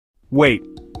Wait,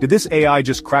 did this AI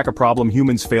just crack a problem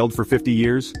humans failed for 50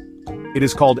 years? It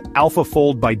is called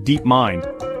AlphaFold by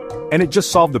DeepMind, and it just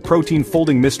solved the protein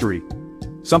folding mystery,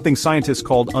 something scientists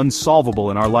called unsolvable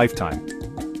in our lifetime.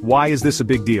 Why is this a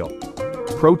big deal?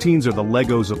 Proteins are the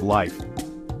Legos of life.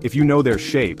 If you know their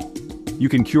shape, you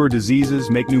can cure diseases,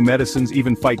 make new medicines,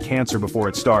 even fight cancer before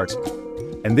it starts.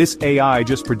 And this AI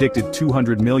just predicted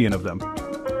 200 million of them.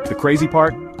 The crazy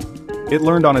part? It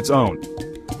learned on its own.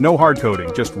 No hard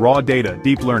coding, just raw data,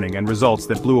 deep learning, and results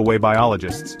that blew away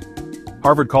biologists.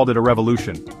 Harvard called it a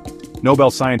revolution.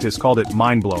 Nobel scientists called it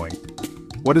mind-blowing.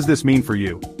 What does this mean for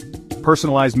you?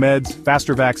 Personalized meds,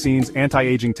 faster vaccines,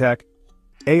 anti-aging tech?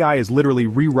 AI is literally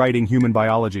rewriting human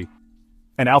biology.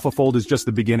 And AlphaFold is just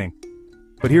the beginning.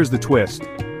 But here's the twist.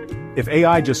 If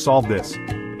AI just solved this,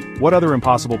 what other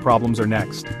impossible problems are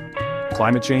next?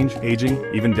 Climate change, aging,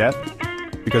 even death?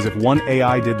 Because if one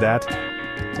AI did that,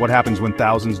 what happens when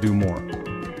thousands do more?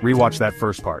 Rewatch that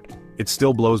first part. It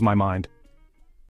still blows my mind.